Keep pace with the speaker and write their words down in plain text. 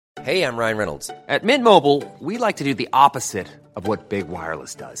Hey, I'm Ryan Reynolds. At Mint Mobile, we like to do the opposite of what Big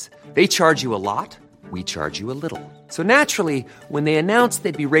Wireless does. They charge you a lot, we charge you a little. So naturally, when they announced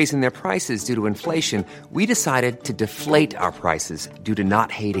they'd be raising their prices due to inflation, we decided to deflate our prices due to not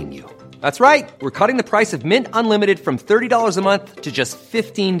hating you. That's right. We're cutting the price of Mint Unlimited from $30 a month to just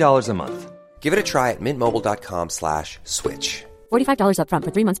 $15 a month. Give it a try at mintmobile.com/switch. $45 up front for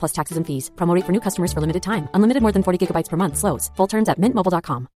 3 months plus taxes and fees. Promo rate for new customers for limited time. Unlimited more than 40 gigabytes per month. Slows full terms at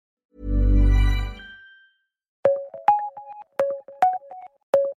mintmobile.com.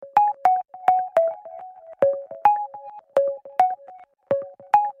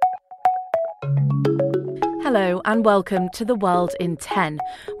 Hello and welcome to The World in 10,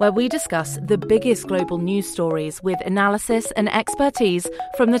 where we discuss the biggest global news stories with analysis and expertise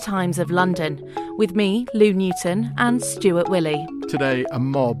from the Times of London. With me, Lou Newton, and Stuart Willey. Today, a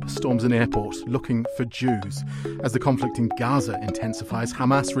mob storms an airport looking for Jews. As the conflict in Gaza intensifies,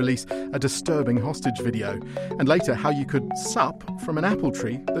 Hamas release a disturbing hostage video. And later, how you could sup from an apple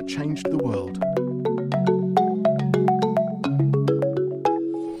tree that changed the world.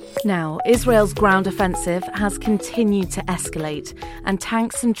 Now, Israel's ground offensive has continued to escalate, and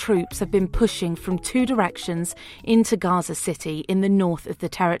tanks and troops have been pushing from two directions into Gaza City in the north of the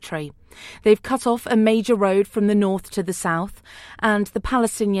territory. They've cut off a major road from the north to the south, and the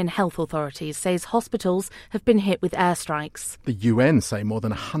Palestinian health authorities says hospitals have been hit with airstrikes. The UN say more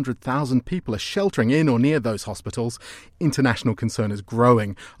than 100,000 people are sheltering in or near those hospitals. International concern is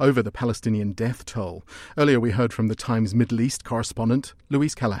growing over the Palestinian death toll. Earlier we heard from the Times Middle East correspondent,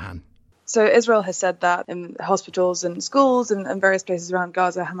 Louise Callahan. So Israel has said that in hospitals and schools and various places around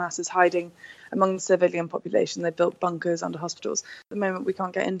Gaza, Hamas is hiding among the civilian population. They built bunkers under hospitals. At the moment, we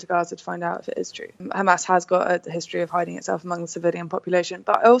can't get into Gaza to find out if it is true. Hamas has got a history of hiding itself among the civilian population.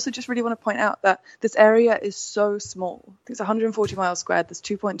 But I also just really want to point out that this area is so small. I think it's 140 miles squared. There's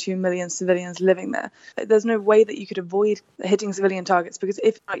 2.2 million civilians living there. There's no way that you could avoid hitting civilian targets, because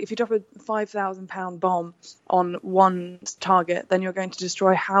if you drop a 5,000-pound bomb on one target, then you're going to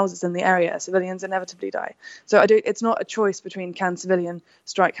destroy houses in the area. Civilians inevitably die. So it's not a choice between can civilian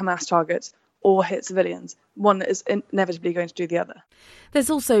strike Hamas targets or hit civilians. One is inevitably going to do the other. There's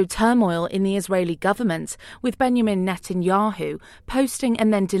also turmoil in the Israeli government, with Benjamin Netanyahu posting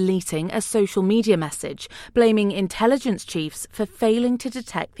and then deleting a social media message blaming intelligence chiefs for failing to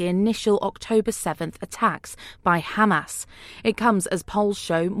detect the initial October 7th attacks by Hamas. It comes as polls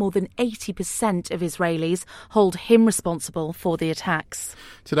show more than 80% of Israelis hold him responsible for the attacks.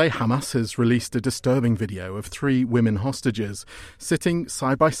 Today, Hamas has released a disturbing video of 3 women hostages sitting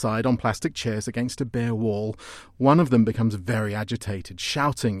side by side on plastic chairs against a bare wall. One of them becomes very agitated,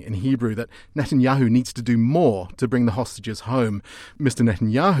 shouting in Hebrew that Netanyahu needs to do more to bring the hostages home. Mr.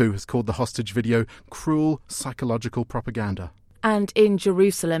 Netanyahu has called the hostage video cruel psychological propaganda. And in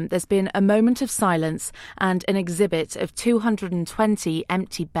Jerusalem, there's been a moment of silence and an exhibit of 220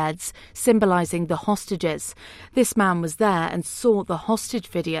 empty beds symbolising the hostages. This man was there and saw the hostage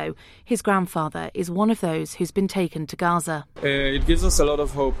video. His grandfather is one of those who's been taken to Gaza. It gives us a lot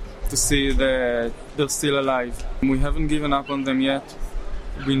of hope to see that they're still alive. We haven't given up on them yet.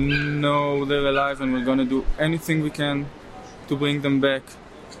 We know they're alive and we're going to do anything we can to bring them back.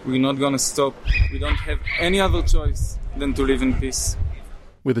 We're not going to stop. We don't have any other choice than to live in peace.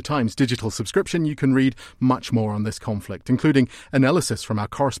 With the Times digital subscription, you can read much more on this conflict, including analysis from our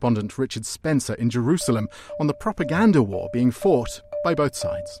correspondent Richard Spencer in Jerusalem on the propaganda war being fought by both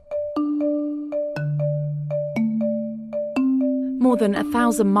sides. More than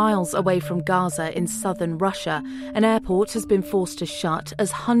 1,000 miles away from Gaza in southern Russia, an airport has been forced to shut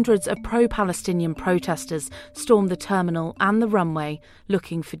as hundreds of pro-Palestinian protesters storm the terminal and the runway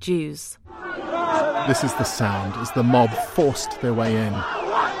looking for Jews. This is the sound as the mob forced their way in.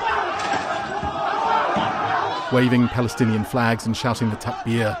 Waving Palestinian flags and shouting the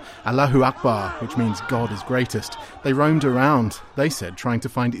takbir, Allahu Akbar, which means God is greatest. They roamed around, they said, trying to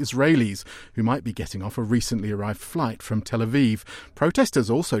find Israelis who might be getting off a recently arrived flight from Tel Aviv. Protesters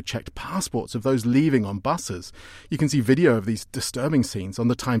also checked passports of those leaving on buses. You can see video of these disturbing scenes on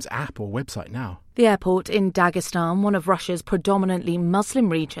the Times app or website now. The airport in Dagestan, one of Russia's predominantly Muslim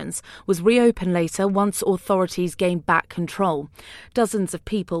regions, was reopened later once authorities gained back control. Dozens of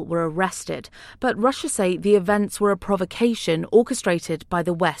people were arrested, but Russia say the events were a provocation orchestrated by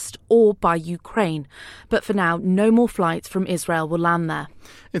the West or by Ukraine. But for now, no more flights from Israel will land there.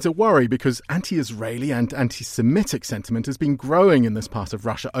 It's a worry because anti-Israeli and anti-Semitic sentiment has been growing in this part of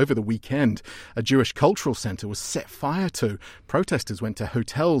Russia over the weekend. A Jewish cultural centre was set fire to. Protesters went to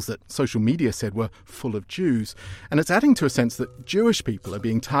hotels that social media said were full of Jews. And it's adding to a sense that Jewish people are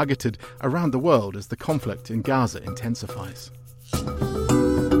being targeted around the world as the conflict in Gaza intensifies.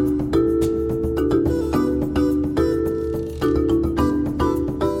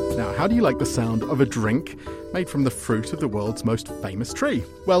 how do you like the sound of a drink made from the fruit of the world's most famous tree?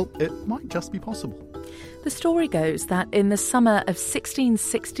 Well, it might just be possible. The story goes that in the summer of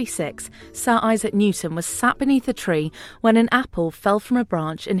 1666, Sir Isaac Newton was sat beneath a tree when an apple fell from a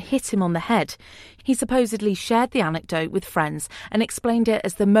branch and hit him on the head. He supposedly shared the anecdote with friends and explained it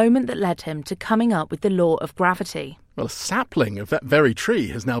as the moment that led him to coming up with the law of gravity. Well, a sapling of that very tree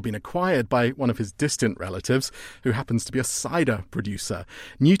has now been acquired by one of his distant relatives, who happens to be a cider producer.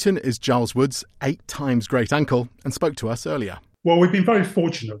 Newton is Giles Wood's 8 times great uncle and spoke to us earlier. Well, we've been very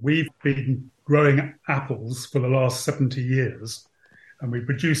fortunate. We've been growing apples for the last 70 years, and we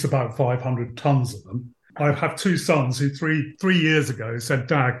produce about 500 tons of them. I have 2 sons who three years ago said,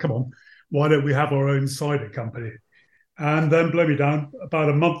 "Dad, come on, why don't we have our own cider company?" And then, blow me down, about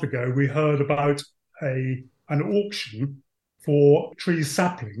a month ago, we heard about an auction for tree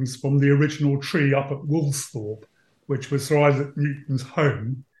saplings from the original tree up at Woolsthorpe, which was Sir Isaac Newton's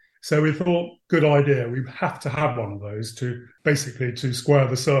home. So we thought, good idea, we have to have one of those to square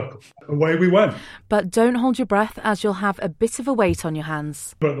the circle. Away we went. But don't hold your breath, as you'll have a bit of a weight on your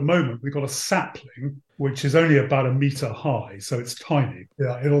hands. But at the moment, we've got a sapling, which is only about 1 metre high, so it's tiny.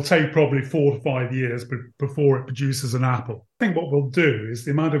 Yeah, it'll take probably 4 to 5 years before it produces an apple. I think what we'll do is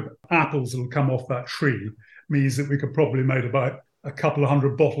the amount of apples that will come off that tree means that we could probably make about a couple of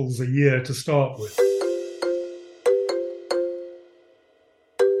 100 bottles a year to start with.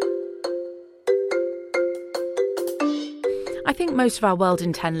 I think most of our World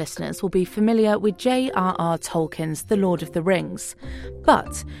in 10 listeners will be familiar with J.R.R. Tolkien's The Lord of the Rings.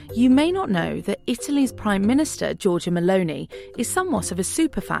 But you may not know that Italy's Prime Minister, Giorgia Meloni, is somewhat of a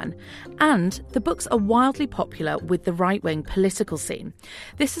superfan, and the books are wildly popular with the right-wing political scene.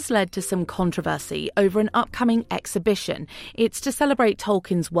 This has led to some controversy over an upcoming exhibition. It's to celebrate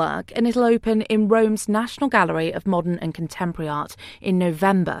Tolkien's work, and it'll open in Rome's National Gallery of Modern and Contemporary Art in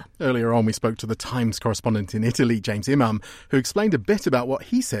November. Earlier on, we spoke to the Times correspondent in Italy, James Imam, who explained a bit about what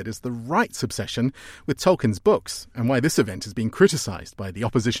he said is the right's obsession with Tolkien's books and why this event is being criticised by the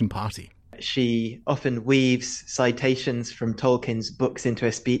opposition party. She often weaves citations from Tolkien's books into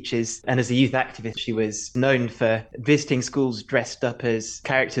her speeches, and as a youth activist she was known for visiting schools dressed up as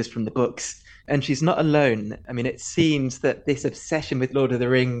characters from the books. And she's not alone. I mean, it seems that this obsession with Lord of the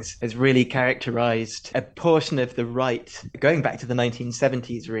Rings has really characterised a portion of the right, going back to the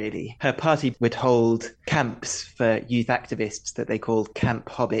 1970s, really. Her party would hold camps for youth activists that they called Camp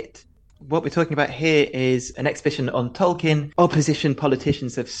Hobbit. What we're talking about here is an exhibition on Tolkien. Opposition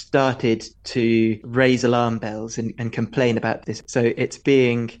politicians have started to raise alarm bells and complain about this. So it's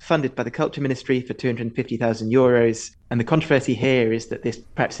being funded by the Culture Ministry for €250,000. And the controversy here is that this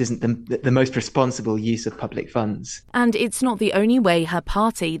perhaps isn't the most responsible use of public funds. And it's not the only way her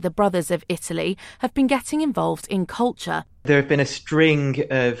party, the Brothers of Italy, have been getting involved in culture. There have been a string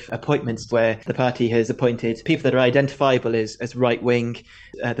of appointments where the party has appointed people that are identifiable as right-wing.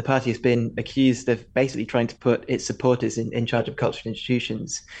 The party has been accused of basically trying to put its supporters in charge of cultural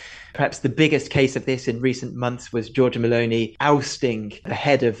institutions. Perhaps the biggest case of this in recent months was Giorgia Meloni ousting the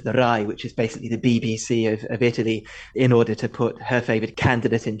head of the RAI, which is basically the BBC of Italy, in order to put her favoured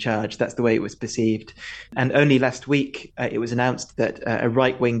candidate in charge. That's the way it was perceived. And only last week, it was announced that a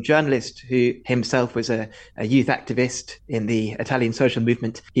right-wing journalist who himself was a youth activist in the Italian social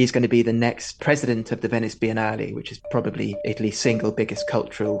movement, he's going to be the next president of the Venice Biennale, which is probably Italy's single biggest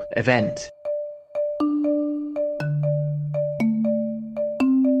cultural event.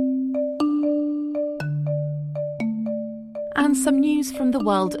 And some news from the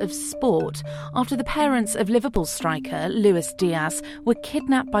world of sport after the parents of Liverpool striker Luis Diaz were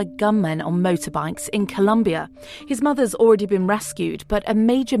kidnapped by gunmen on motorbikes in Colombia. His mother's already been rescued, but a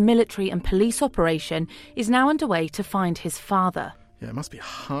major military and police operation is now underway to find his father. Yeah, it must be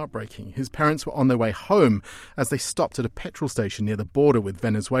heartbreaking. His parents were on their way home as they stopped at a petrol station near the border with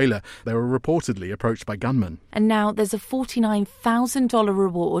Venezuela. They were reportedly approached by gunmen. And now there's a $49,000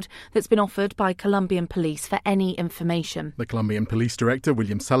 reward that's been offered by Colombian police for any information. The Colombian police director,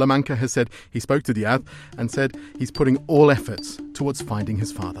 William Salamanca, has said he spoke to Diaz and said he's putting all efforts towards finding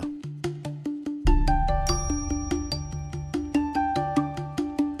his father.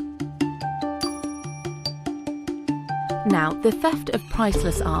 Now, the theft of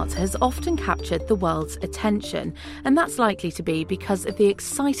priceless art has often captured the world's attention, and that's likely to be because of the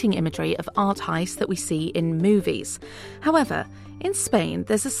exciting imagery of art heists that we see in movies. However, in Spain,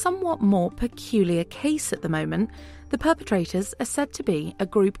 there's a somewhat more peculiar case at the moment. The perpetrators are said to be a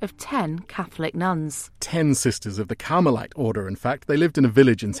group of 10 Catholic nuns. 10 sisters of the Carmelite order, in fact. They lived in a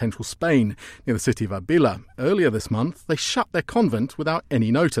village in central Spain, near the city of Avila. Earlier this month, they shut their convent without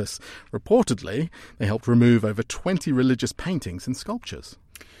any notice. Reportedly, they helped remove over 20 religious paintings and sculptures.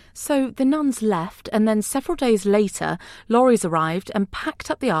 So the nuns left, and then several days later, lorries arrived and packed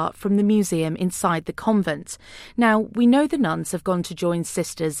up the art from the museum inside the convent. Now, we know the nuns have gone to join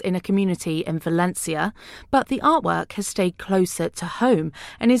sisters in a community in Valencia, but the artwork has stayed closer to home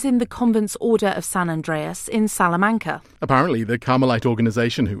and is in the convent's Order of San Andreas in Salamanca. Apparently, the Carmelite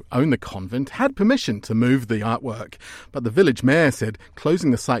organisation who own the convent had permission to move the artwork, but the village mayor said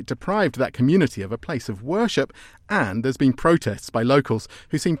closing the site deprived that community of a place of worship, and there's been protests by locals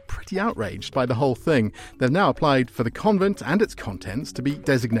who seem pretty outraged by the whole thing. They've now applied for the convent and its contents to be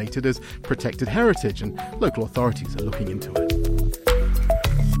designated as protected heritage, and local authorities are looking into it.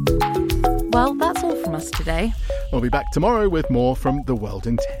 Well, that's all from us today. We'll be back tomorrow with more from The World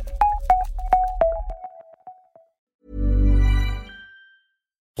in 10.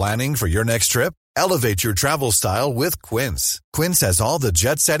 Planning for your next trip? Elevate your travel style with Quince. Quince has all the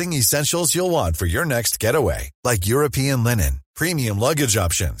jet-setting essentials you'll want for your next getaway, like European linen, premium luggage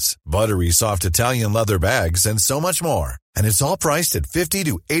options, buttery soft Italian leather bags, and so much more. And it's all priced at 50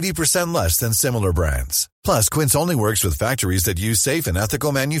 to 80% less than similar brands. Plus, Quince only works with factories that use safe and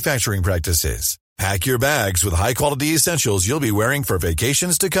ethical manufacturing practices. Pack your bags with high-quality essentials you'll be wearing for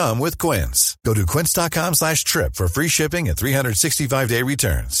vacations to come with Quince. Go to quince.com/trip for free shipping and 365-day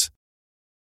returns.